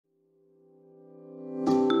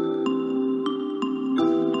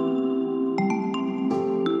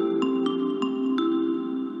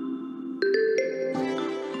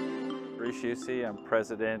Eucce. I'm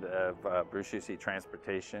president of Eucce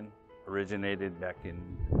Transportation. Originated back in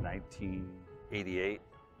 1988.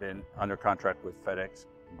 Been under contract with FedEx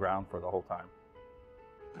ground for the whole time.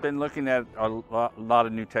 Been looking at a lot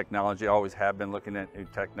of new technology. Always have been looking at new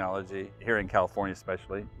technology here in California,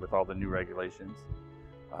 especially with all the new regulations.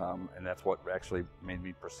 And that's what actually made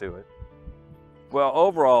me pursue it. Well,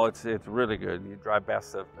 overall, it's really good. You drive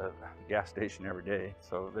past a gas station every day,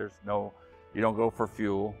 so you don't go for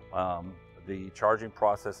fuel. The charging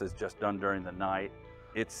process is just done during the night.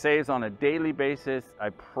 It saves on a daily basis. I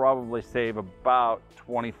probably save about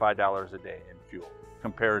 $25 a day in fuel,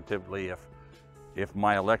 comparatively if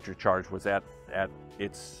my electric charge was at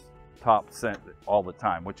its top cent all the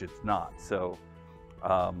time, which it's not. So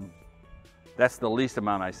that's the least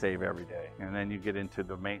amount I save every day. And then you get into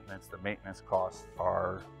the maintenance. The maintenance costs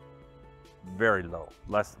are very low,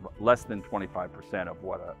 less than 25% of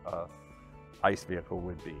what a ICE vehicle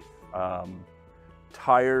would be.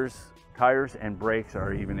 Tires and brakes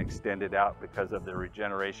are even extended out because of the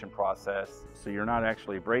regeneration process. So you're not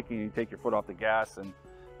actually braking, you take your foot off the gas and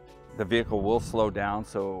the vehicle will slow down.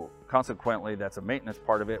 So consequently, that's a maintenance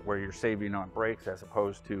part of it where you're saving on brakes as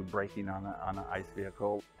opposed to braking on an ICE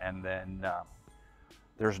vehicle. And then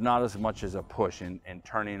there's not as much as a push in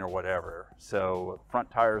turning or whatever. So front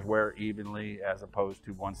tires wear evenly as opposed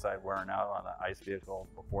to one side wearing out on an ICE vehicle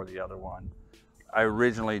before the other one. I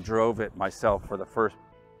originally drove it myself for the first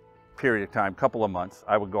period of time, couple of months.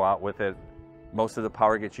 I would go out with it. Most of the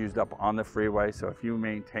power gets used up on the freeway, so if you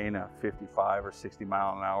maintain a 55 or 60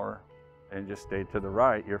 mile an hour and just stay to the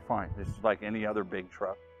right, you're fine. It's like any other big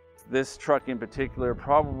truck. This truck in particular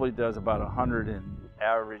probably does about 100 and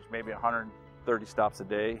average, maybe 130 stops a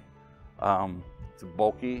day. It's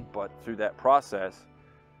bulky, but through that process,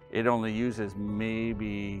 it only uses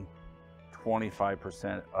maybe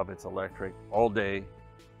 25% of its electric all day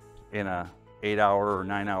in a 8-hour or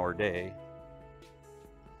 9-hour day.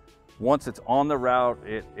 Once it's on the route,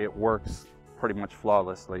 it works pretty much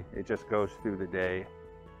flawlessly. It just goes through the day.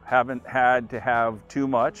 Haven't had to have too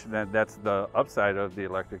much. That's the upside of the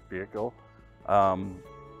electric vehicle.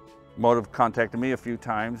 Motiv contacted me a few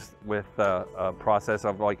times with a process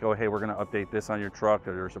of like, oh, hey, we're gonna update this on your truck,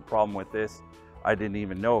 or there's a problem with this. I didn't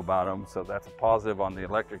even know about them, so that's a positive on the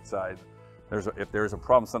electric side. If there's a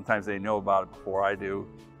problem, sometimes they know about it before I do.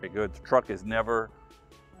 A good truck has never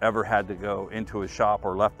ever had to go into a shop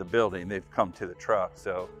or left the building. They've come to the truck,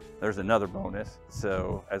 so there's another bonus.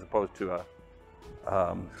 So as opposed to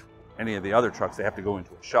any of the other trucks, they have to go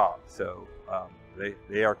into a shop. So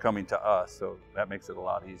they are coming to us, so that makes it a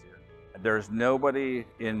lot easier. There's nobody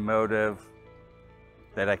in Motiv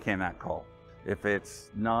that I cannot call. If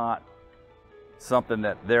it's not something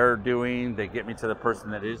that they're doing, they get me to the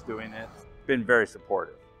person that is doing it. Been very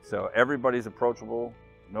supportive. So everybody's approachable.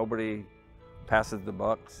 Nobody passes the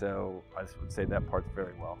buck. So I would say that part's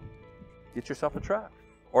very well. Get yourself a truck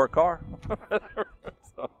or a car.